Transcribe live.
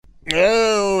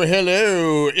Oh,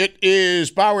 hello. It is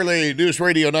Bowerly News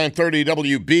Radio 930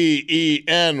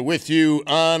 WBEN with you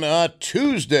on a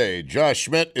Tuesday. Josh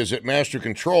Schmidt is at Master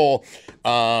Control.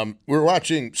 We're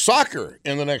watching soccer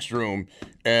in the next room,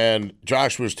 and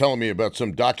Josh was telling me about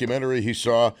some documentary he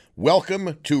saw,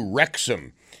 Welcome to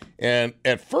Wrexham. And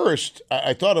at first,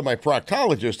 I thought of my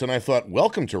proctologist, and I thought,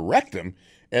 Welcome to Rectum?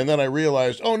 And then I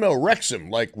realized, oh no, Wrexham,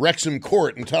 like Wrexham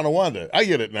Court in Tonawanda. I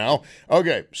get it now.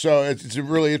 Okay, so it's a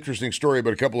really interesting story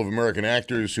about a couple of American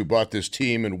actors who bought this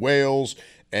team in Wales.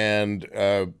 And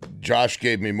Josh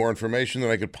gave me more information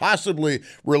than I could possibly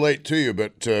relate to you.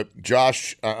 But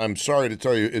Josh, I'm sorry to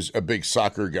tell you, is a big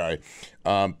soccer guy.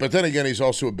 But then again, he's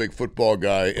also a big football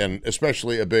guy and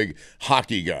especially a big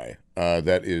hockey guy.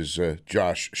 That is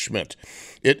Josh Schmidt.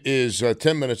 It is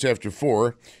 10 minutes after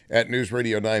 4 at News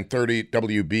Radio 930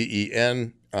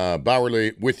 WBEN.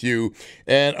 Bowerly with you.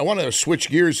 And I want to switch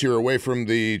gears here away from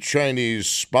the Chinese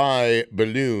spy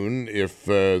balloon, if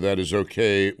that is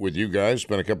okay with you guys.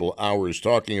 Spent a couple of hours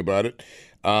talking about it.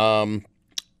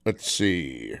 Let's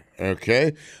see.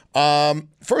 Okay.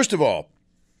 First of all,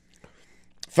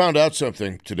 found out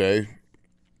something today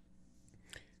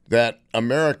that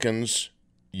Americans,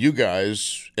 you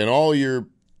guys, and all your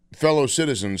fellow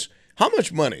citizens, how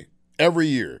much money every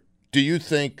year do you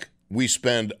think we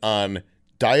spend on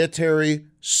dietary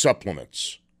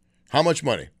supplements? How much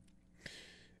money?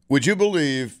 Would you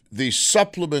believe the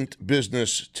supplement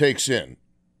business takes in,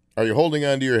 are you holding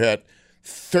on to your hat,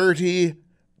 $30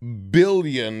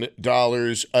 billion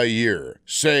a year?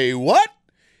 Say what?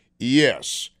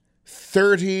 Yes,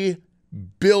 $30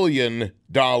 billion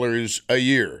a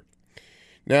year.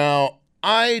 Now,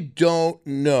 I don't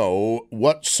know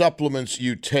what supplements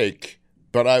you take,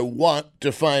 but I want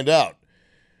to find out.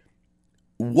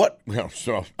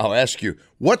 So I'll ask you,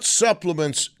 what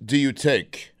supplements do you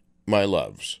take, my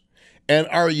loves? And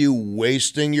are you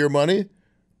wasting your money?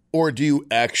 Or do you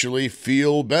actually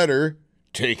feel better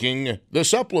taking the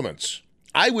supplements?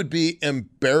 I would be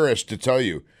embarrassed to tell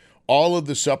you all of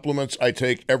the supplements I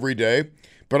take every day,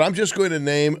 but I'm just going to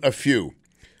name a few.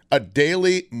 A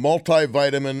daily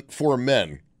multivitamin for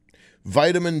men.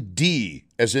 Vitamin D,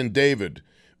 as in David.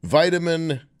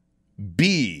 Vitamin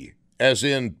B, as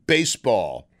in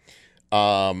baseball.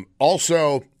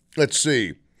 Also, let's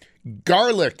see,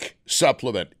 garlic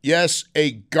supplement. Yes,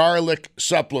 a garlic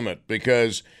supplement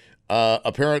because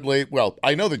apparently, well,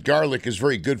 I know that garlic is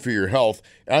very good for your health.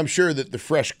 I'm sure that the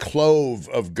fresh clove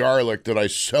of garlic that I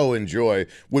so enjoy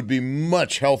would be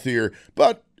much healthier,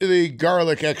 but the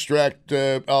garlic extract,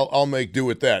 I'll make do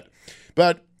with that.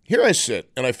 But here I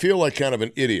sit, and I feel like kind of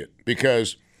an idiot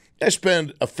because I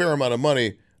spend a fair amount of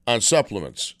money on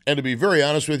supplements. And to be very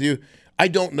honest with you, I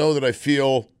don't know that I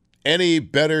feel any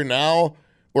better now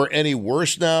or any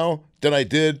worse now than I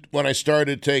did when I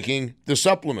started taking the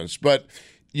supplements. But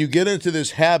you get into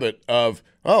this habit of,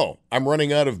 oh, I'm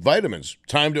running out of vitamins.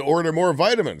 Time to order more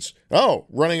vitamins. Oh,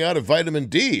 running out of vitamin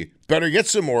D. Better get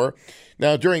some more.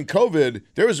 Now, during COVID,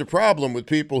 there was a problem with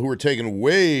people who were taking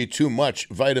way too much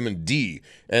vitamin D,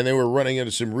 and they were running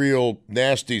into some real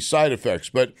nasty side effects.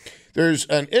 But there's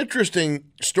an interesting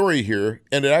story here,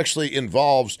 and it actually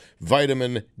involves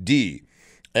vitamin D.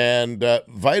 And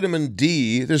vitamin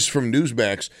D, this is from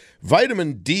Newsmax,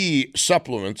 vitamin D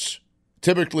supplements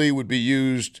typically would be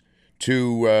used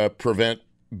to prevent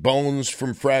bones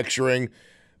from fracturing,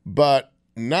 but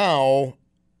now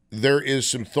there is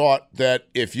some thought that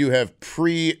if you have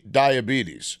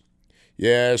pre-diabetes,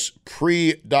 yes,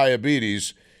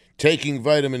 pre-diabetes, taking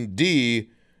vitamin D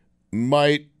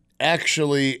might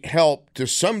actually help to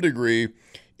some degree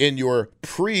in your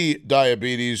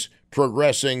pre-diabetes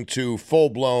progressing to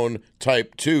full-blown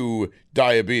type 2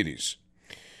 diabetes.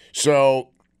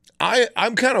 So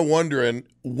I'm kind of wondering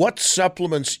what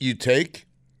supplements you take.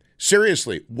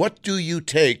 Seriously, what do you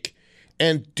take,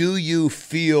 and do you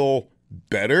feel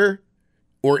better,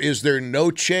 or is there no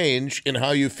change in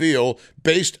how you feel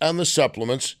based on the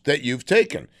supplements that you've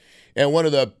taken? And one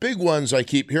of the big ones I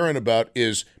keep hearing about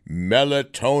is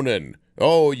melatonin.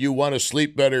 Oh, you want to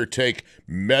sleep better, take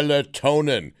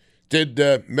melatonin. Did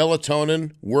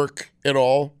melatonin work at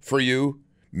all for you?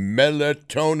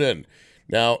 Melatonin.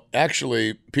 Now,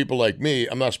 actually, people like me,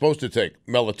 I'm not supposed to take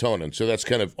melatonin, so that's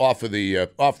kind of off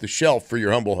the shelf for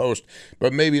your humble host,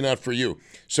 but maybe not for you.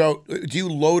 So, do you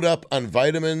load up on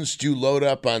vitamins? Do you load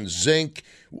up on zinc?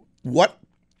 What?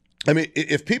 I mean,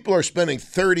 if people are spending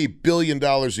 $30 billion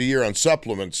a year on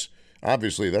supplements,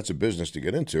 obviously that's a business to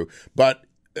get into. But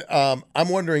I'm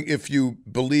wondering if you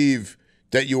believe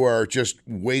that you are just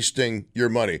wasting your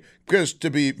money. Because to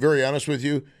be very honest with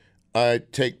you, I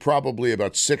take probably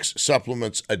about 6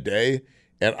 supplements a day,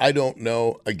 And I don't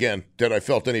know, again, that I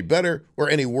felt any better or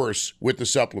any worse with the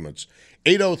supplements.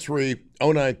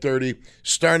 803-0930,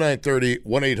 star 930,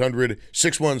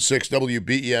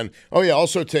 1-800-616-WBEN. Oh, yeah,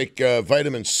 also take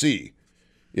vitamin C.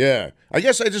 Yeah, I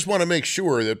guess I just want to make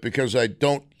sure that because I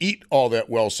don't eat all that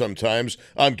well sometimes,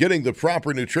 I'm getting the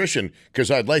proper nutrition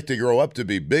because I'd like to grow up to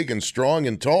be big and strong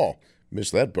and tall.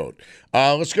 Missed that boat.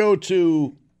 Let's go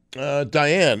to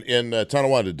Diane in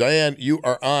Tonawanda. Diane, you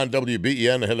are on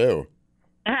WBEN. Hello.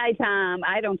 Hi, Tom.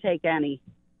 I don't take any.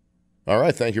 All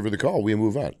right, thank you for the call. We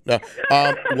move on.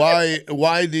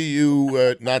 Why do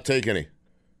you not take any?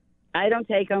 I don't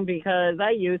take them because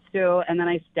I used to, and then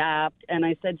I stopped, and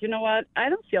I said, you know what? I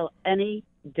don't feel any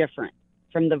different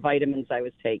from the vitamins I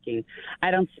was taking.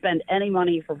 I don't spend any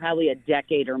money for probably a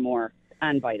decade or more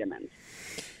on vitamins.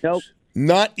 Nope.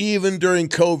 Not even during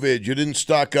COVID. You didn't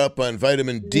stock up on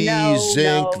vitamin D,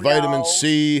 zinc, vitamin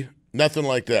C, nothing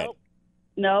like that.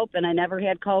 Nope, and I never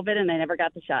had COVID, and I never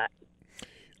got the shot.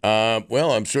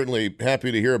 Well, I'm certainly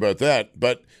happy to hear about that.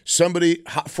 But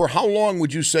for how long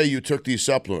would you say you took these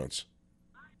supplements?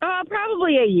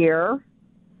 Probably a year.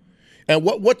 And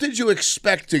what did you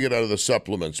expect to get out of the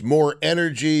supplements? More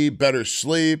energy, better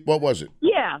sleep? What was it?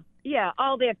 Yeah,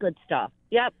 all that good stuff.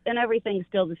 Yep, and everything's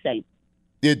still the same.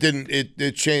 It didn't.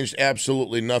 It changed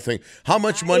absolutely nothing. How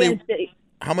much money?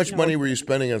 How much money were you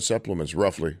spending on supplements,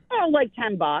 roughly? Oh, like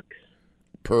 $10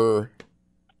 per.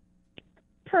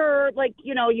 Like,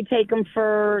 you take them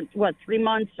for 3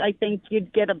 months. I think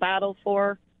you'd get a bottle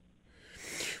for.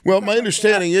 Well, my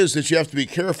understanding is that you have to be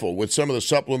careful with some of the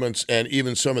supplements and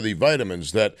even some of the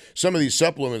vitamins, that some of these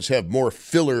supplements have more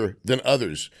filler than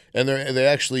others. And they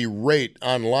actually rate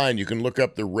online. You can look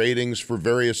up the ratings for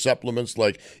various supplements,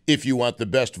 like if you want the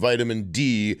best vitamin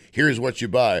D, here's what you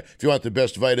buy. If you want the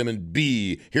best vitamin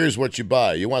B, here's what you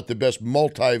buy. You want the best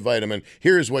multivitamin,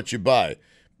 here's what you buy.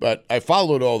 But I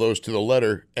followed all those to the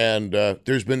letter, and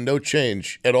there's been no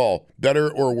change at all, better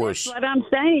or worse. That's what I'm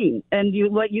saying. And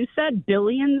what you said,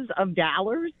 billions of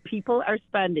dollars people are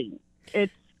spending. I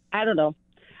don't know.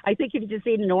 I think if you just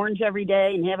eat an orange every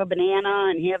day and have a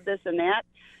banana and have this and that,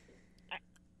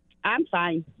 I'm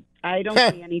fine. I don't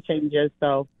see any changes,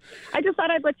 so I just thought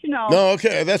I'd let you know. No,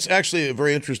 okay. That's actually a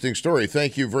very interesting story.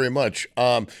 Thank you very much.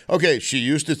 Okay, she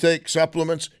used to take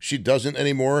supplements. She doesn't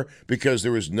anymore because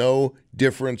there was no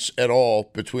difference at all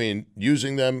between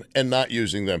using them and not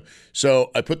using them.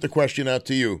 So I put the question out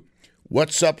to you.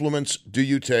 What supplements do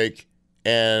you take,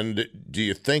 and do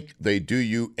you think they do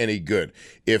you any good?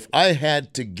 If I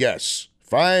had to guess,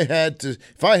 if I had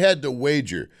to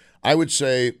wager, I would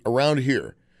say around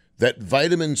here, that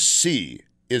vitamin C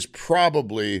is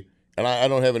probably, and I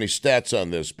don't have any stats on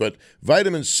this, but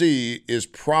vitamin C is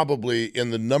probably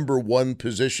in the number one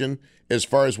position as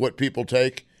far as what people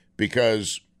take,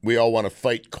 because we all want to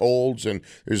fight colds, and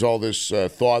there's all this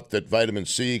thought that vitamin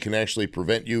C can actually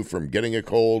prevent you from getting a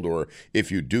cold, or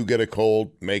if you do get a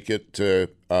cold, make it a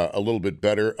little bit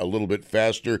better, a little bit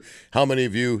faster. How many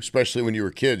of you, especially when you were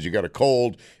kids, you got a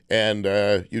cold and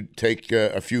you'd take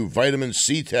a few vitamin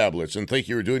C tablets and think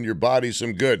you were doing your body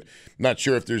some good? Not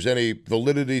sure if there's any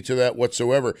validity to that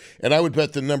whatsoever. And I would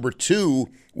bet the number two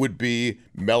would be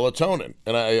melatonin.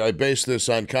 And I base this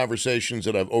on conversations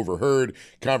that I've overheard,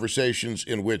 conversations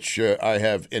in which I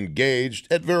have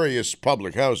engaged at various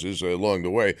public houses along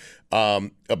the way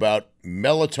about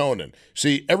melatonin.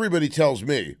 See, everybody tells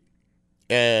me,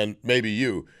 and maybe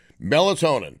you,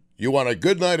 melatonin. You want a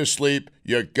good night of sleep,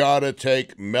 you gotta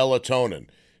take melatonin.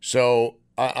 So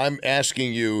I'm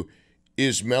asking you,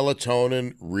 is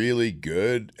melatonin really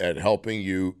good at helping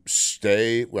you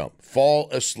fall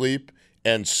asleep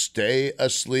and stay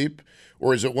asleep?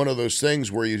 Or is it one of those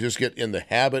things where you just get in the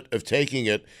habit of taking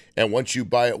it, and once you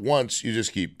buy it once, you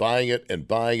just keep buying it and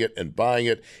buying it and buying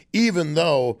it, even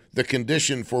though the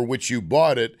condition for which you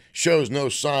bought it shows no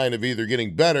sign of either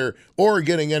getting better or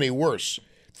getting any worse?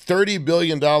 $30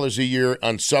 billion a year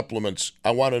on supplements.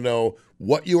 I want to know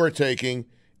what you are taking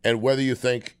and whether you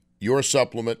think your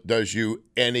supplement does you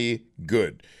any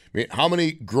good. I mean, how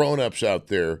many grown-ups out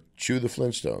there chew the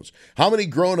Flintstones? How many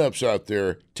grown-ups out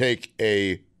there take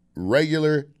a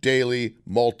regular daily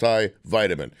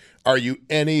multivitamin? Are you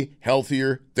any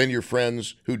healthier than your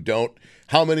friends who don't?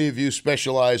 How many of you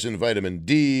specialize in vitamin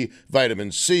D,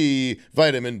 vitamin C,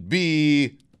 vitamin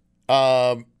B?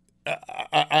 I'm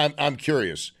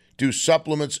curious. Do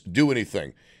supplements do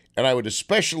anything? And I would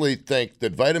especially think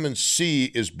that vitamin C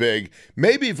is big,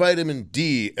 maybe vitamin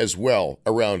D as well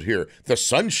around here. The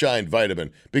sunshine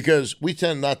vitamin, because we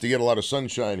tend not to get a lot of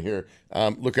sunshine here.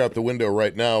 Look out the window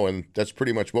right now, and that's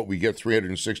pretty much what we get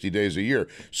 360 days a year.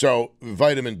 So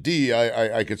vitamin D,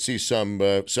 I could see some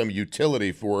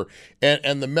utility for.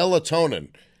 And the melatonin.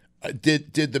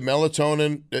 Did the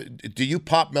melatonin, do you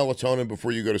pop melatonin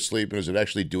before you go to sleep, and does it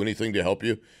actually do anything to help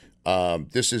you?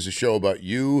 This is a show about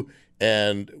you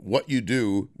and what you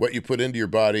do, what you put into your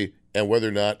body, and whether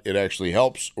or not it actually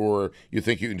helps, or you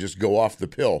think you can just go off the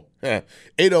pill.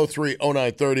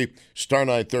 803-0930, star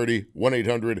 930,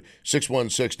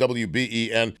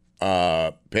 1-800-616-WBEN.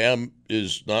 Pam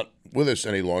is not with us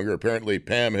any longer. Apparently,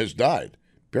 Pam has died.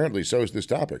 Apparently, so is this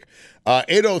topic.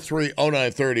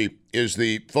 803-0930 is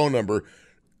the phone number.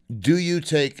 Do you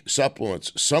take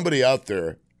supplements? Somebody out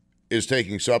there is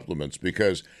taking supplements,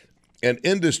 because an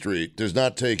industry does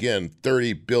not take in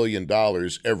 $30 billion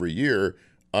every year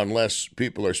unless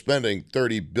people are spending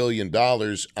 $30 billion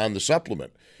on the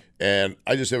supplement. And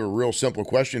I just have a real simple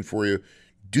question for you.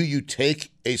 Do you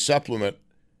take a supplement,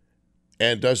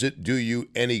 and does it do you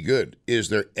any good? Is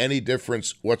there any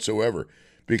difference whatsoever?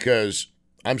 Because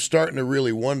I'm starting to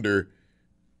really wonder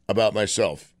about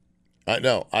myself.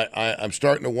 I'm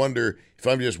starting to wonder if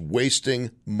I'm just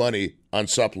wasting money on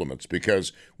supplements,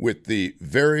 because with the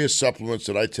various supplements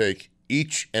that I take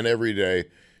each and every day,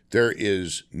 there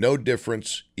is no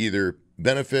difference, either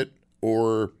benefit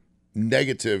or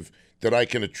negative, that I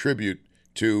can attribute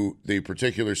to the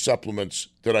particular supplements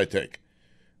that I take.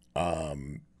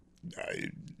 Do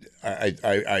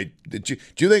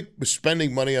you think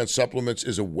spending money on supplements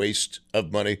is a waste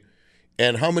of money?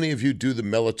 And how many of you do the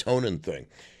melatonin thing?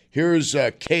 Here's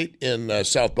Kate in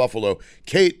South Buffalo.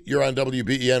 Kate, you're on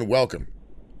WBEN. Welcome.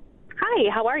 Hi,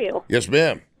 how are you? Yes,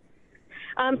 ma'am.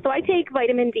 So I take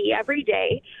vitamin D every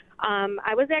day.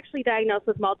 I was actually diagnosed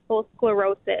with multiple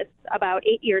sclerosis about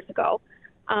 8 years ago.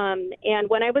 And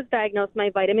when I was diagnosed,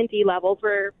 my vitamin D levels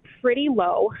were pretty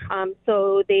low.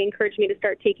 So they encouraged me to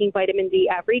start taking vitamin D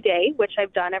every day, which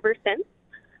I've done ever since.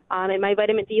 And my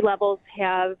vitamin D levels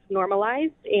have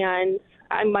normalized, and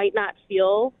I might not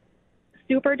feel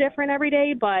super different every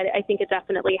day, but I think it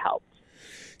definitely helps.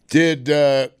 Did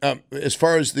as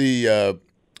far as the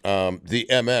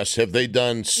MS, have they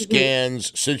done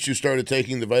scans since you started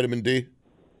taking the vitamin D?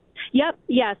 Yep.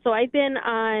 Yeah. So I've been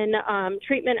on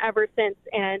treatment ever since,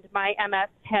 and my MS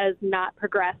has not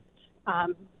progressed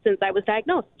since I was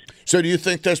diagnosed. So do you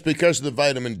think that's because of the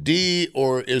vitamin D,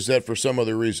 or is that for some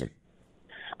other reason?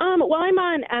 Well, I'm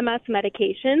on MS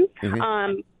medications.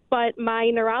 But my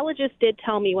neurologist did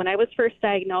tell me when I was first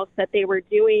diagnosed that they were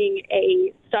doing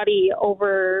a study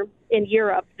over in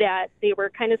Europe, that they were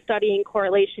kind of studying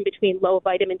correlation between low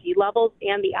vitamin D levels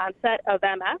and the onset of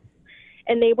MS.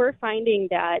 And they were finding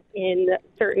that in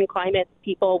certain climates,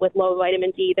 people with low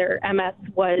vitamin D, their MS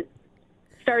was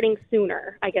starting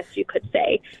sooner, I guess you could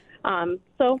say.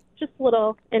 So just a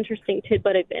little interesting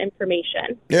tidbit of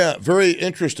information. Yeah, very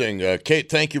interesting. Kate,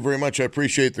 thank you very much. I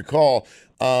appreciate the call.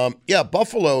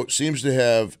 Buffalo seems to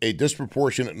have a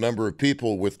disproportionate number of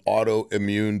people with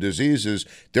autoimmune diseases.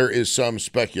 There is some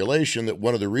speculation that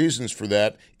one of the reasons for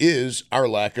that is our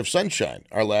lack of sunshine,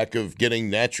 our lack of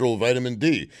getting natural vitamin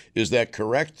D. Is that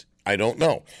correct? I don't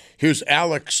know. Here's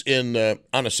Alex on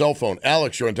a cell phone.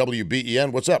 Alex, you're on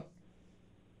WBEN. What's up?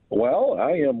 Well,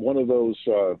 I am one of those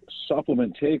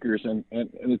supplement takers, and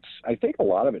it's, I think a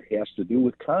lot of it has to do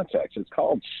with context. It's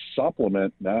called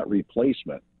supplement, not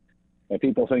replacement. And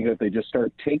people think that if they just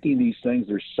start taking these things,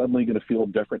 they're suddenly going to feel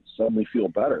different, suddenly feel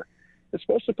better. It's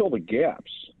supposed to fill the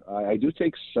gaps. I do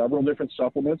take several different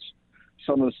supplements.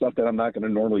 Some of the stuff that I'm not going to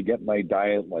normally get in my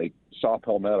diet, like saw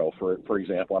palmetto, for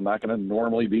example, I'm not going to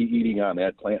normally be eating on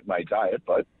that plant in my diet.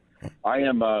 But I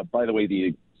am, by the way,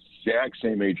 the exact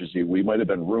same age as you. We might have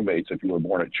been roommates if you were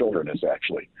born at Children's,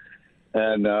 actually.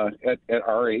 And at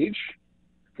our age,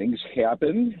 things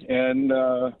happen, and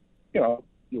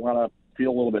you want to feel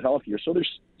a little bit healthier. So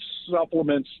there's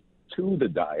supplements to the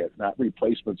diet, not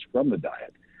replacements from the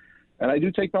diet. And I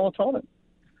do take melatonin.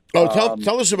 Oh,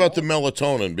 tell us about the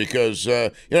melatonin, because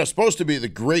it's supposed to be the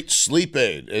great sleep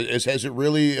aid. Has it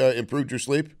really improved your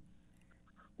sleep?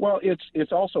 Well,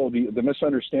 it's also the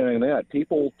misunderstanding that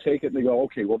people take it and they go,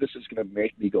 okay, well, this is going to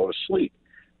make me go to sleep.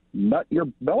 Your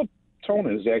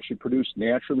melatonin is actually produced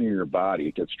naturally in your body.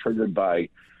 It gets triggered by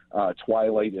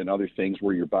twilight and other things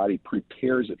where your body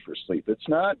prepares it for sleep. It's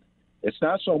not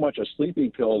so much a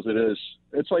sleeping pill as it is.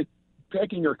 It's like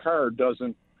packing your car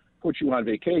doesn't put you on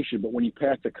vacation, but when you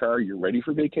pack the car, you're ready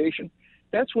for vacation.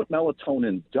 That's what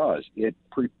melatonin does. It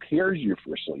prepares you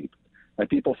for sleep, and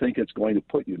people think it's going to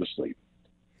put you to sleep.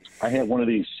 I had one of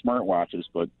these smart watches,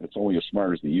 but it's only as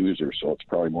smart as the user, so it's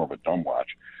probably more of a dumb watch.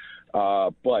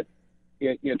 But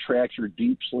it tracks your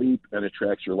deep sleep and it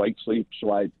tracks your light sleep.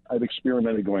 So I've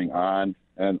experimented going on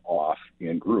and off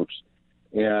in groups.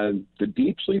 And the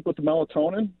deep sleep with the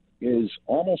melatonin is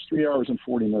almost 3 hours and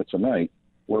 40 minutes a night,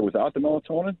 where without the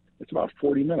melatonin, it's about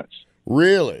 40 minutes.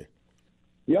 Really?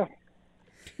 Yeah.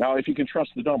 Now, if you can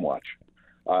trust the dumb watch.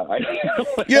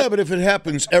 Yeah, but if it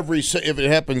happens every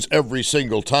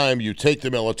single time you take the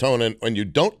melatonin, when you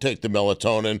don't take the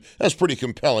melatonin, that's pretty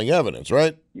compelling evidence,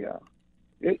 right? Yeah,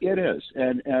 it is,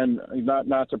 and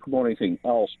not to promote anything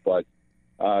else, but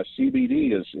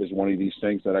CBD is one of these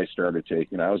things that I started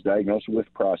taking. I was diagnosed with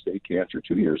prostate cancer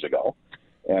 2 years ago,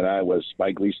 and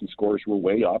my Gleason scores were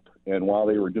way up. And while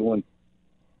they were doing,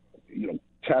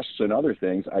 tests and other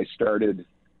things, I started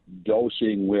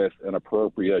dosing with an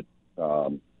appropriate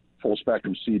full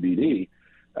spectrum CBD,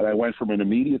 and I went from an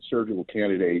immediate surgical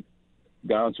candidate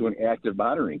down to an active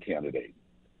monitoring candidate.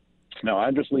 Now,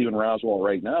 I'm just leaving Roswell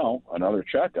right now, another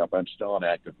checkup. I'm still on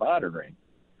active monitoring.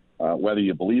 Whether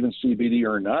you believe in CBD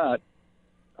or not,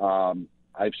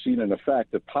 I've seen an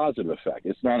effect, a positive effect.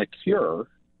 It's not a cure,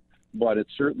 but it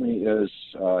certainly is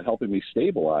helping me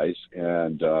stabilize.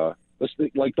 And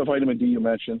like the vitamin D you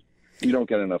mentioned, you don't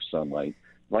get enough sunlight.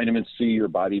 Vitamin C, your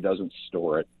body doesn't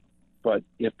store it. But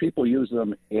if people use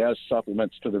them as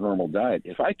supplements to their normal diet,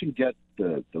 if I can get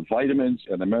the vitamins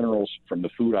and the minerals from the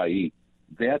food I eat,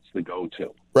 that's the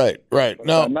go-to. Right. But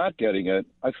Now, if I'm not getting it,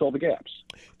 I fill the gaps.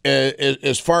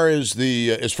 As far as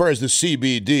the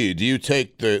CBD, do you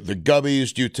take the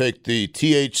gummies? Do you take the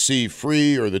THC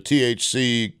free or the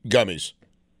THC gummies?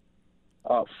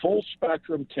 Full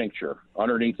spectrum tincture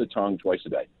underneath the tongue twice a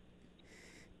day.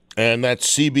 And that's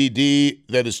CBD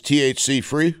that is THC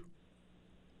free?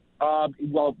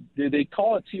 Well, they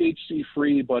call it THC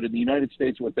free, but in the United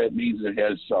States, what that means is it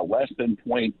has less than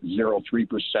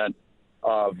 0.03%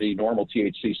 of the normal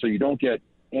THC, so you don't get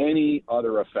any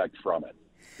other effect from it.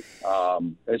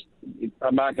 I'm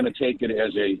not going to take it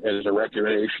as a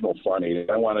recreational fun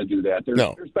eating. I want to do that.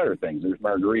 There's better things. There's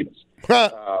margaritas.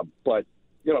 But,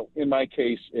 in my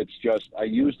case, it's just I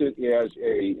used it as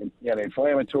an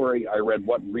inflammatory. I read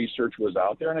what research was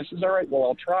out there, and I says, all right, well,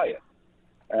 I'll try it.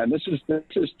 And this is 2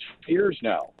 years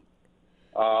now.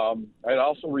 I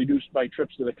also reduced my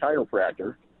trips to the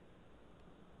chiropractor,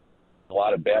 a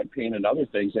lot of back pain and other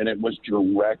things, and it was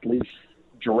directly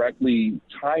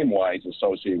time-wise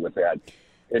associated with that.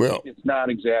 It's not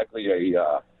exactly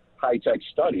a high-tech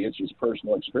study. It's just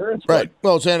personal experience. Right.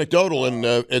 Well, it's anecdotal, and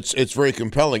it's very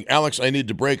compelling. Alex, I need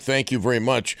to break. Thank you very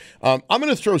much. I'm going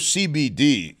to throw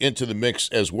CBD into the mix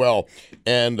as well,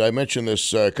 and I mentioned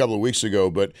this a couple of weeks ago,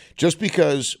 but just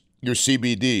because your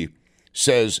CBD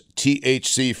says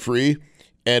THC-free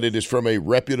and it is from a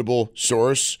reputable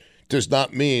source does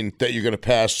not mean that you're going to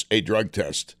pass a drug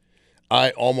test.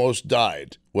 I almost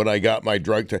died when I got my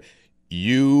drug test.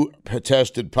 You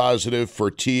tested positive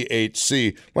for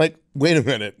THC. Like, wait a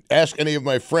minute. Ask any of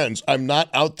my friends. I'm not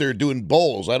out there doing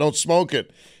bowls. I don't smoke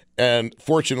it. And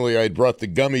fortunately, I brought the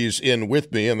gummies in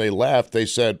with me, and they laughed. They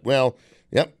said, well,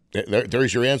 yep,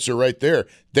 there's your answer right there.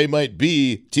 They might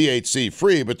be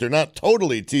THC-free, but they're not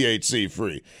totally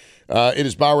THC-free. It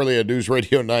is Bauerle on News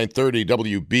Radio 930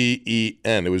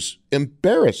 WBEN. It was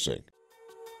embarrassing.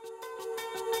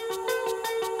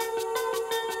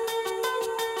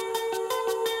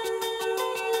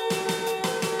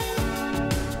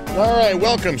 All right,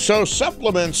 welcome. So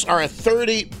supplements are a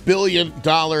 $30 billion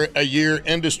a year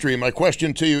industry. My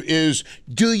question to you is,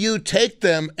 do you take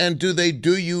them and do they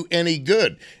do you any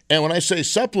good? And when I say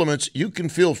supplements, you can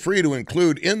feel free to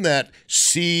include in that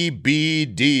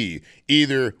CBD,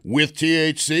 either with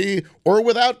THC or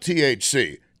without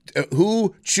THC.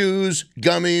 Who chews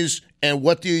gummies and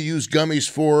what do you use gummies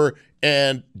for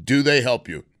and do they help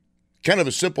you? Kind of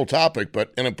a simple topic,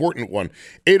 but an important one.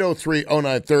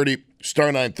 803-0930.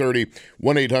 Star 930,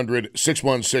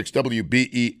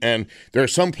 1-800-616-WBEN. There are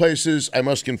some places, I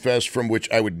must confess, from which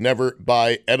I would never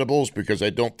buy edibles because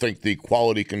I don't think the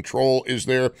quality control is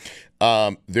there.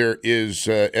 There is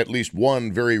at least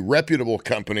one very reputable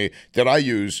company that I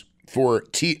use for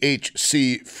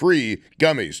THC-free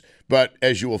gummies. But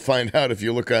as you will find out if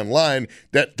you look online,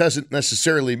 that doesn't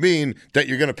necessarily mean that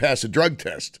you're going to pass a drug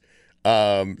test.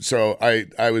 So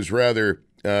I was rather...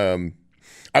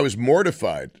 I was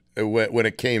mortified when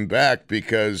it came back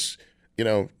because,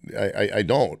 I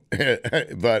don't.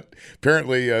 But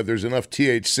apparently there's enough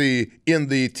THC in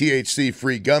the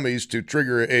THC-free gummies to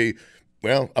trigger a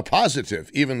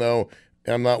positive, even though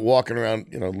I'm not walking around,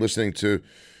 listening to,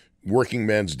 Working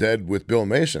Man's Dead with Bill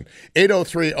Mason.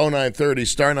 803-0930,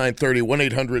 star 930,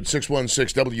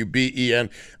 1-800-616-WBEN.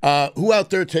 Who out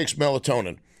there takes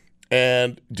melatonin?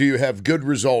 And do you have good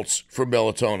results for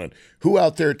melatonin? Who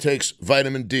out there takes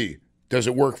vitamin D? Does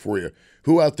it work for you?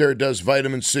 Who out there does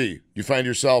vitamin C? You find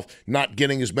yourself not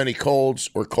getting as many colds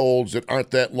or colds that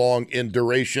aren't that long in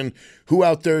duration? Who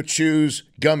out there chews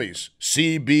gummies,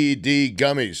 CBD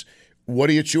gummies? What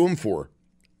do you chew them for?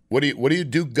 What do you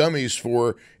do gummies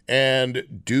for,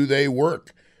 and do they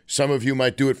work? Some of you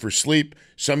might do it for sleep.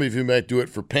 Some of you might do it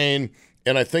for pain.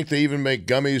 And I think they even make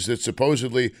gummies that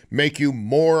supposedly make you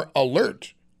more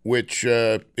alert, which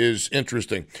is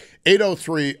interesting.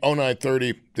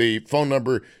 803-0930, the phone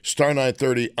number, star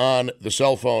 930 on the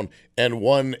cell phone, and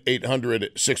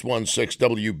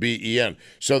 1-800-616-WBEN.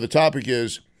 So the topic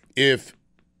is, if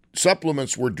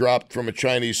supplements were dropped from a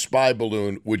Chinese spy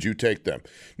balloon, would you take them?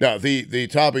 Now, the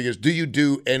topic is, do you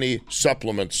do any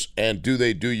supplements, and do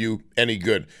they do you any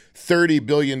good? $30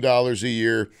 billion a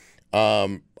year.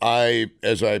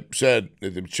 As I said,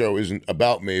 the show isn't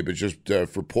about me, but just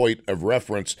for point of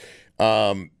reference,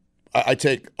 I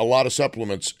take a lot of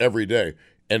supplements every day.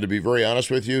 And to be very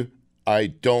honest with you, I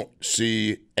don't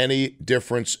see any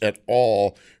difference at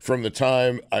all from the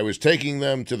time I was taking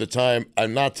them to the time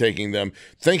I'm not taking them.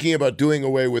 Thinking about doing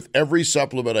away with every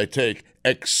supplement I take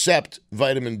except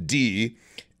vitamin D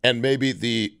and maybe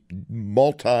the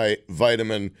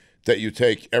multivitamin that you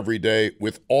take every day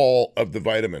with all of the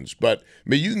vitamins. But I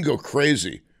mean, you can go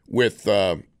crazy with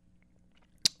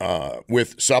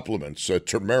supplements,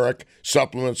 turmeric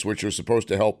supplements, which are supposed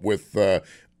to help with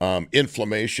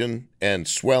inflammation and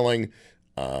swelling.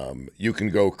 You can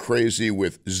go crazy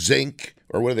with zinc,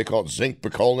 or what do they call it, zinc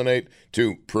picolinate,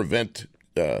 to prevent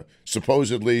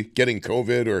supposedly getting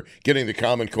COVID or getting the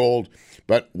common cold.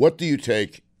 But what do you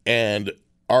take, and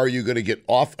are you going to get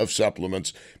off of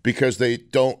supplements because they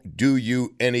don't do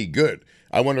you any good?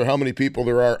 I wonder how many people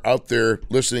there are out there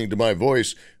listening to my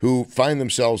voice who find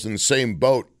themselves in the same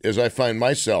boat as I find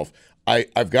myself.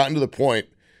 I've gotten to the point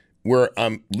where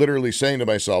I'm literally saying to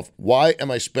myself, why am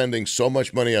I spending so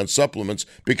much money on supplements?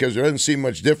 Because there doesn't seem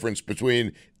much difference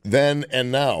between then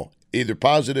and now, either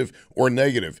positive or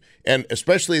negative, and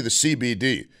especially the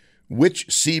CBD. Which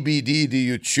CBD do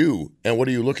you chew, and what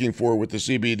are you looking for with the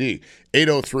CBD?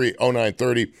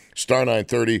 803-0930, star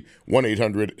 930,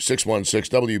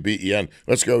 1-800-616-WBEN.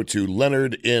 Let's go to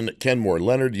Leonard in Kenmore.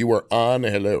 Leonard, you are on.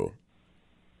 Hello.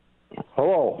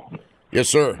 Hello. Yes,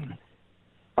 sir.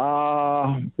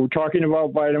 We're talking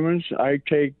about vitamins. I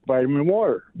take vitamin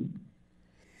water,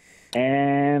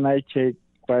 and I take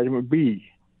vitamin B,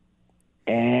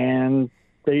 and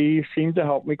they seem to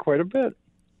help me quite a bit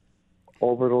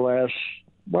over the last,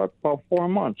 about 4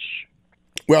 months.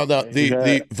 Well, now,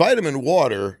 the vitamin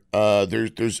water,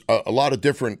 there's a lot of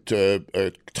different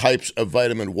types of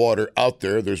vitamin water out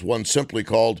there. There's one simply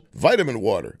called vitamin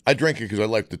water. I drink it because I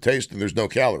like the taste, and there's no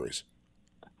calories.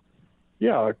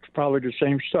 Yeah, it's probably the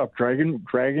same stuff. Dragon.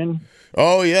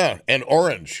 Oh, yeah, and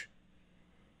orange.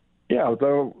 Yeah,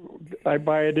 I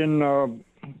buy it in a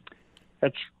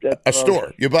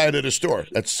store. You buy it at a store.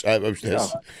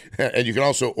 And you can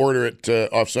also order it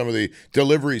off some of the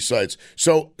delivery sites.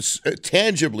 So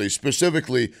tangibly,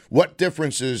 specifically, what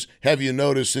differences have you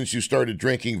noticed since you started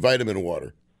drinking vitamin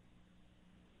water?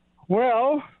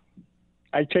 Well,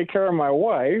 I take care of my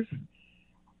wife,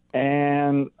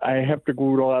 and I have to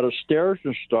go to a lot of stairs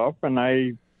and stuff, and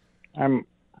I'm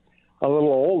a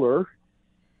little older.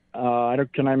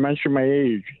 Can I mention my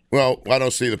age? Well, I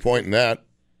don't see the point in that.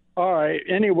 All right.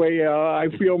 Anyway, I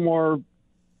just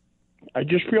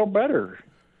feel better.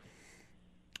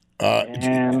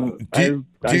 And I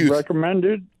recommend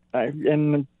it,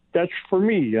 and that's for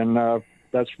me, and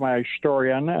that's my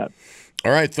story on that.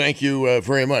 All right. Thank you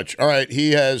very much. All right.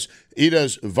 He does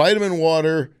vitamin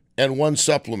water and one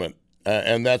supplement,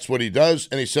 and that's what he does,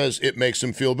 and he says it makes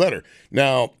him feel better.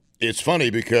 Now, it's funny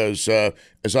because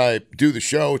as I do the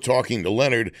show talking to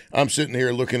Leonard, I'm sitting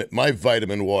here looking at my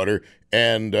vitamin water,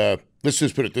 and let's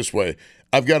just put it this way.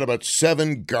 I've got about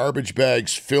 7 garbage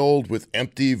bags filled with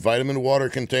empty vitamin water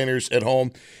containers at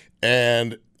home,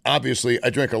 and obviously I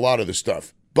drink a lot of this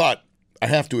stuff. But I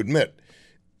have to admit,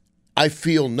 I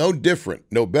feel no different,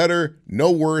 no better, no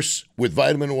worse with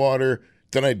vitamin water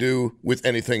than I do with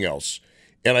anything else.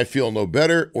 And I feel no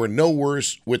better or no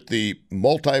worse with the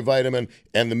multivitamin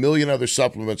and the million other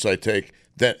supplements I take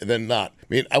than not. I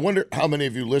mean, I wonder how many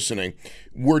of you listening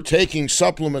were taking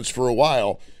supplements for a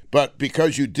while, but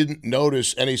because you didn't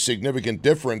notice any significant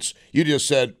difference, you just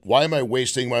said, why am I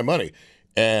wasting my money?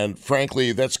 And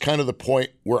frankly, that's kind of the point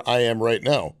where I am right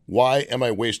now. Why am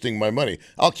I wasting my money?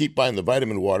 I'll keep buying the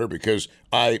vitamin water because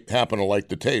I happen to like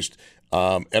the taste.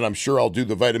 And I'm sure I'll do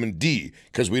the vitamin D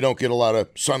because we don't get a lot of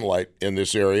sunlight in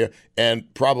this area,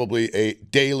 and probably a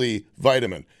daily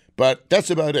vitamin. But that's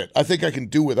about it. I think I can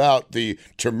do without the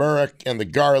turmeric and the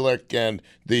garlic and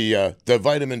the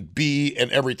vitamin B and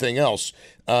everything else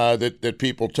that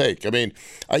people take. I mean,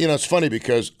 it's funny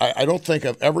because I don't think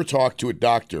I've ever talked to a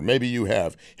doctor. Maybe you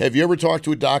have. Have you ever talked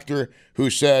to a doctor who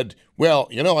said, well,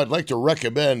 I'd like to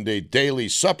recommend a daily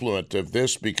supplement of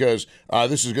this because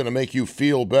this is going to make you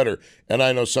feel better? And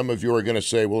I know some of you are going to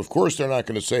say, well, of course they're not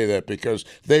going to say that because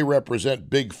they represent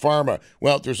big pharma.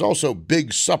 Well, there's also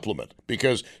big supplement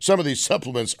because some of these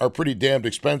supplements are pretty damned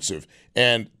expensive.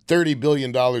 And $30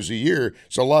 billion a year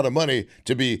is a lot of money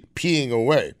to be peeing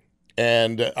away.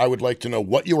 And I would like to know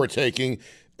what you are taking.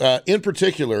 In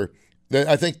particular,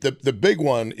 I think the big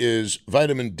one is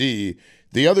vitamin D.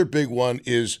 The other big one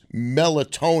is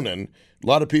melatonin. A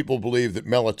lot of people believe that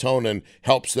melatonin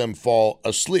helps them fall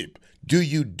asleep. Do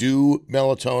you do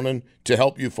melatonin to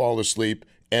help you fall asleep,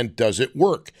 and does it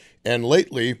work? And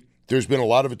lately, there's been a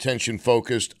lot of attention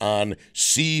focused on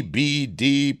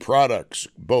CBD products,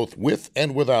 both with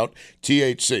and without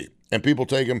THC. And people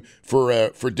take them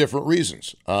for different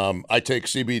reasons. I take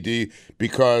CBD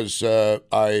because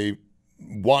I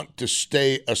want to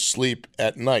stay asleep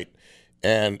at night.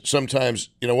 And sometimes,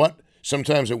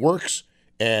 sometimes it works,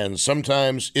 and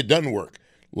sometimes it doesn't work.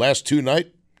 Last 2 nights,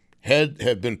 head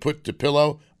have been put to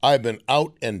pillow. I've been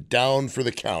out and down for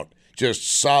the count. Just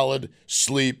solid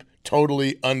sleep,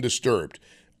 totally undisturbed.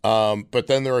 But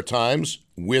then there are times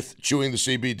with chewing the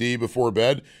CBD before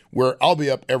bed where I'll be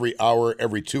up every hour,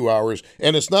 every 2 hours.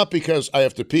 And it's not because I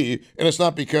have to pee, and it's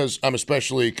not because I'm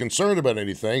especially concerned about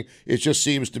anything. It just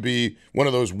seems to be one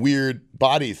of those weird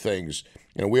body things.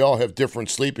 We all have different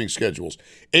sleeping schedules.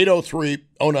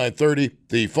 803-0930,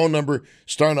 the phone number,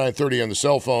 star 930 on the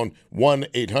cell phone,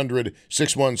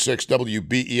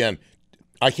 1-800-616-WBEN.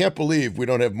 I can't believe we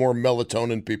don't have more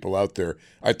melatonin people out there.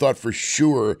 I thought for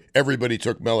sure everybody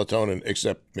took melatonin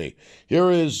except me. Here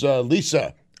is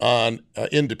Lisa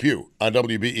in Depew on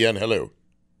WBEN. Hello.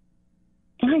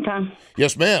 Hi, Tom.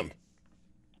 Yes, ma'am.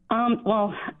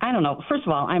 Well, I don't know. First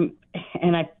of all, and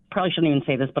I probably shouldn't even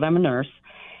say this, but I'm a nurse.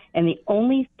 And the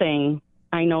only thing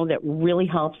I know that really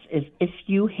helps is if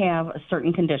you have a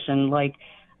certain condition, like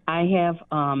I have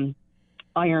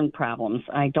iron problems.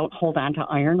 I don't hold on to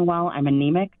iron well. I'm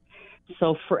anemic.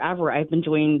 So forever I've been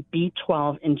doing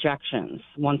B12 injections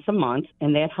once a month,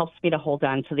 and that helps me to hold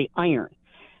on to the iron.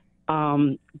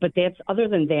 But other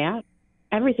than that,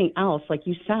 everything else, like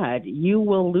you said, you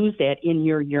will lose that in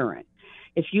your urine.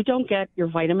 If you don't get your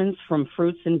vitamins from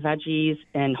fruits and veggies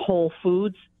and whole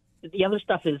foods, the other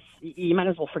stuff is, you might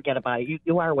as well forget about it.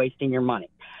 You are wasting your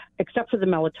money, except for the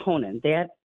melatonin.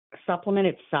 That supplement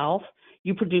itself,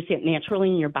 you produce it naturally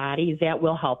in your body. That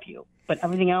will help you. But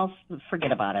everything else,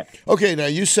 forget about it. Okay, now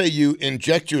you say you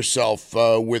inject yourself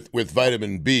with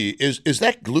vitamin B. Is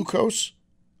that glucose?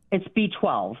 It's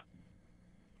B12.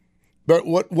 But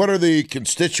what are the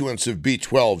constituents of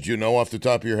B12? Do you know off the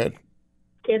top of your head?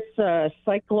 It's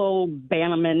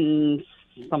cyclobalamin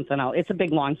something else. It's a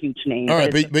big, long, huge name. All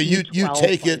right, but you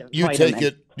take it. You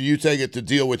take it to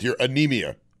deal with your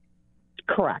anemia.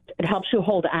 Correct. It helps you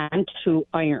hold on to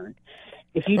iron.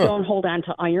 If you don't hold on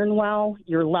to iron well,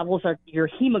 your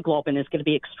hemoglobin is going to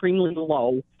be extremely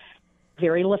low,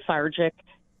 very lethargic.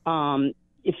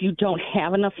 If you don't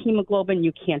have enough hemoglobin,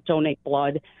 you can't donate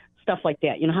blood, stuff like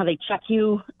that. You know how they check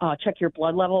your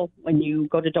blood level when you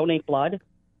go to donate blood?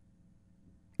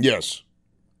 Yes.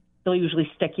 They'll usually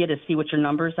stick you to see what your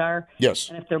numbers are. Yes.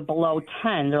 And if they're below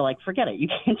 10, they're like, forget it. You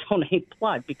can't donate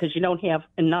blood because you don't have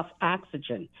enough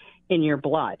oxygen in your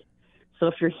blood. So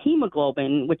if your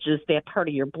hemoglobin, which is that part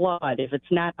of your blood, if it's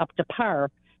not up to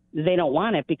par, they don't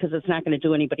want it because it's not going to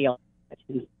do anybody else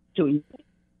doing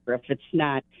if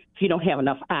you don't have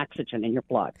enough oxygen in your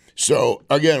blood. So,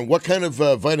 again, what kind of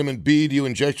vitamin B do you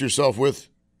inject yourself with?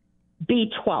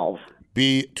 B12.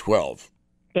 B12.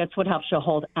 That's what helps you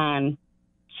hold on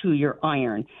to your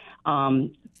iron.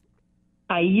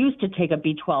 I used to take a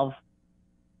B12.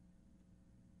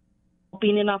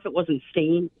 Being enough, it wasn't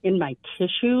staying in my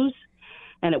tissues,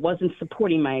 and it wasn't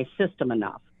supporting my system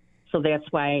enough. So that's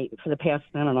why for the past,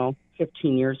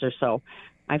 15 years or so,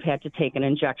 I've had to take an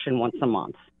injection once a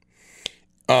month.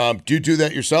 Do you do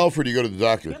that yourself, or do you go to the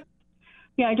doctor?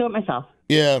 Yeah, I do it myself.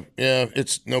 Yeah,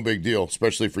 it's no big deal,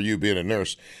 especially for you being a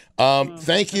nurse.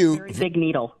 Thank you. Very big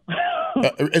needle.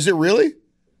 Is it really?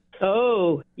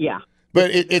 Oh, yeah.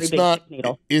 But it's not.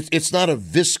 It's not a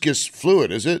viscous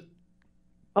fluid, is it?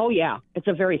 Oh, yeah. It's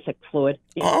a very thick fluid.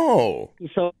 Oh.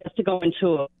 So just to go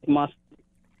into a must,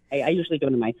 I usually do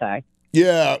it in my thigh.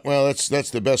 Yeah, well, that's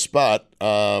the best spot.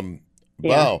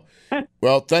 Wow.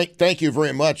 Well, thank you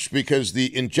very much, because the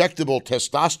injectable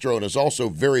testosterone is also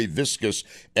very viscous,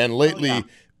 and lately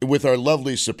with our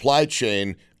lovely supply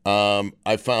chain,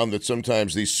 I found that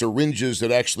sometimes these syringes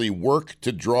that actually work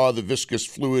to draw the viscous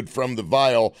fluid from the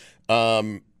vial,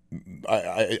 I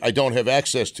don't have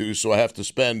access to, so I have to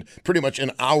spend pretty much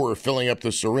an hour filling up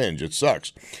the syringe. It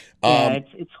sucks. Yeah,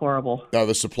 it's horrible. Now,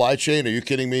 the supply chain, are you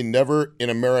kidding me? Never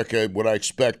in America would I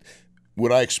expect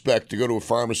to go to a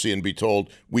pharmacy and be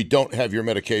told, we don't have your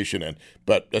medication in.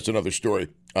 But that's another story.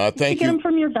 Thank you. Get them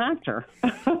from your doctor.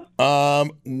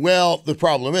 Well, the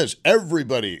problem is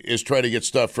everybody is trying to get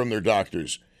stuff from their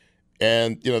doctors.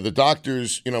 And, the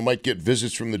doctors, might get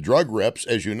visits from the drug reps,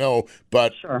 as you know,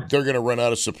 but they're going to run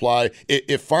out of supply.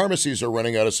 If pharmacies are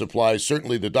running out of supply,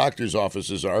 certainly the doctor's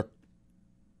offices are.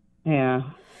 Yeah.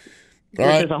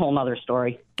 This is a whole nother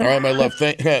story. All right, my love.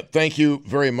 Thank you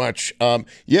very much.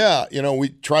 We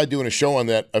tried doing a show on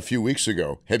that a few weeks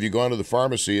ago. Have you gone to the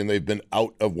pharmacy and they've been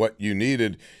out of what you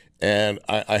needed? And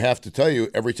I have to tell you,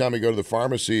 every time I go to the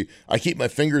pharmacy, I keep my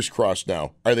fingers crossed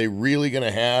now. Are they really going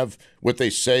to have what they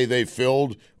say they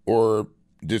filled, or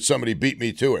did somebody beat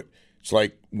me to it? It's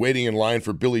like waiting in line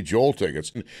for Billy Joel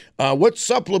tickets. What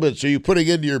supplements are you putting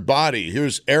into your body?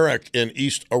 Here's Eric in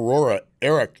East Aurora.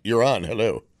 Eric, you're on.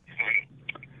 Hello.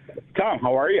 Tom,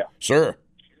 how are you? Sir.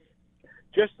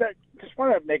 Just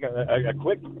want to make a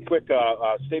quick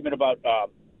statement about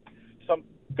some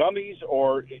gummies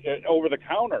or over the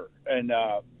counter, and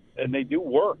they do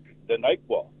work. The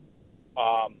NyQuil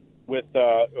with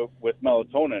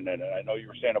melatonin in it. I know you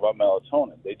were saying about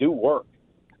melatonin. They do work.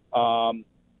 And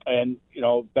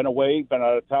been away, been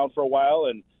out of town for a while,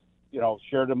 and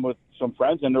shared them with some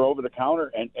friends, and they're over the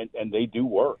counter, and they do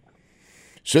work.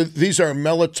 So these are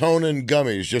melatonin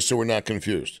gummies, just so we're not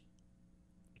confused.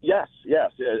 Yes,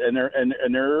 and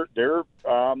they're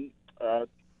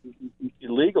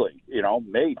legally,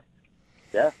 made.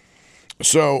 Yeah.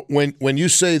 So when you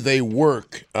say they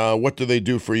work, what do they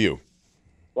do for you?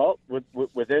 Well,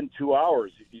 within 2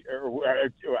 hours,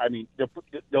 I mean,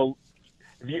 they'll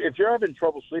if you're having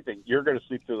trouble sleeping, you're going to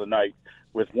sleep through the night.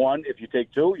 With one, if you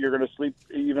take two, you're going to sleep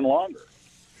even longer.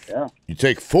 Yeah. You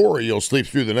take 4, you'll sleep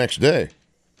through the next day.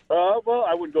 Well,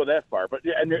 I wouldn't go that far, but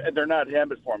they're not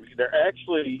habit forming. They're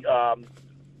actually,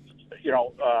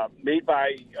 made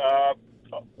by.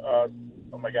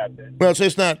 Oh my God! Well,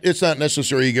 it's not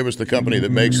necessary you give us the company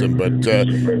that makes them, but the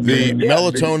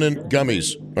melatonin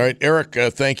gummies. All right, Eric,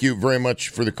 thank you very much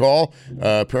for the call.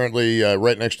 Apparently,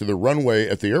 right next to the runway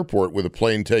at the airport with a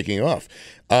plane taking off.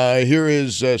 Here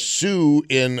is Sue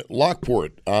in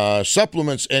Lockport.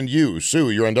 Supplements and you, Sue.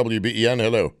 You're on WBEN.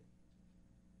 Hello.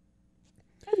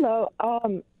 Hello.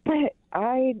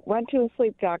 I went to a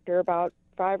sleep doctor about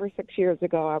 5 or 6 years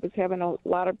ago. I was having a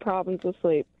lot of problems with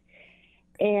sleep.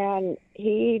 And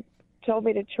he told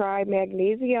me to try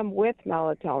magnesium with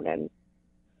melatonin.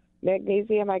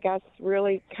 Magnesium, I guess,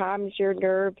 really calms your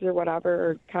nerves or whatever,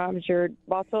 or calms your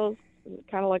muscles,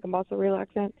 kind of like a muscle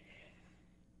relaxant.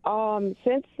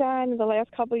 Since then, the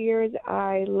last couple of years,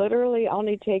 I literally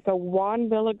only take a 1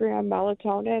 milligram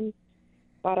melatonin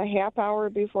about a half hour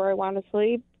before I want to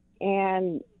sleep,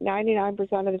 and 99%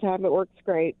 of the time it works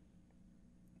great.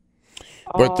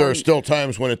 But there are still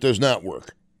times when it does not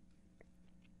work.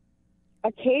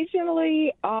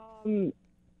 Occasionally,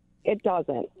 it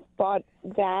doesn't. But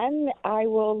then I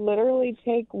will literally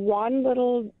take one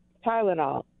little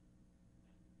Tylenol.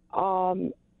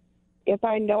 If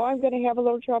I know I'm going to have a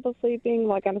little trouble sleeping,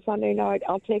 like on a Sunday night,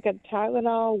 I'll take a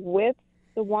Tylenol with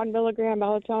the 1 milligram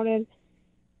melatonin.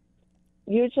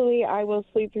 Usually, I will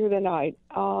sleep through the night.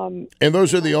 And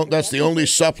those are that's the only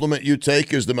supplement you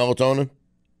take is the melatonin?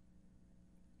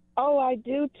 Oh, I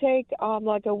do take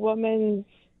like a woman's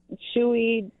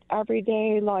Chewy every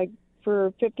day, like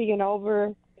for 50 and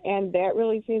over, and that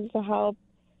really seems to help.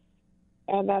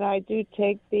 And then I do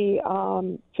take the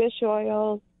fish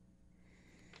oil,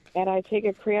 and I take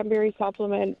a cranberry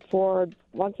supplement for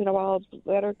once in a while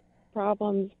bladder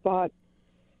problems. But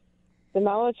the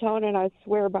melatonin, I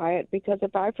swear by it, because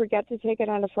if I forget to take it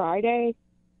on a Friday,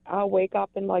 I'll wake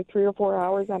up in like 3 or 4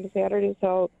 hours on a Saturday.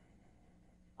 So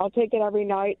I'll take it every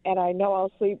night, and I know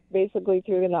I'll sleep basically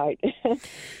through the night.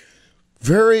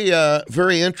 Very,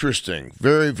 very interesting.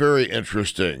 Very, very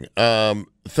interesting.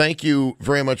 Thank you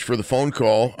very much for the phone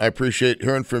call. I appreciate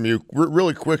hearing from you.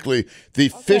 Really quickly, the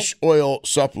fish oil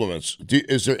supplements.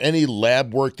 Is there any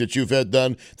lab work that you've had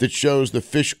done that shows the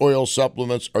fish oil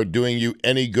supplements are doing you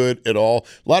any good at all?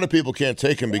 A lot of people can't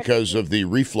take them because of the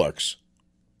reflux.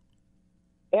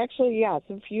 Actually, yes.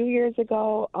 A few years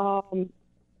ago,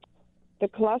 the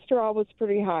cholesterol was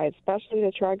pretty high, especially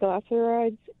the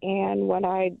triglycerides. And when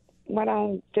I went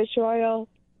on fish oil,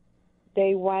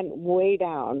 they went way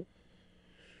down.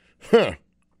 Huh.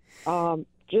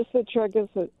 Just the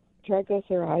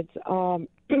triglycerides.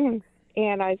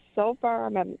 And so far,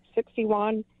 I'm at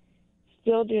 61.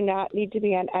 Still do not need to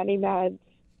be on any meds.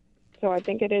 So I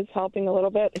think it is helping a little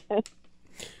bit.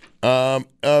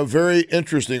 Very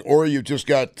interesting. Or you've just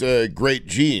got great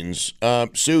genes.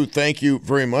 Sue, thank you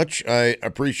very much. I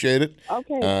appreciate it.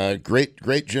 Okay.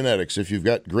 Great genetics. If you've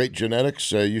got great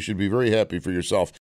genetics, you should be very happy for yourself.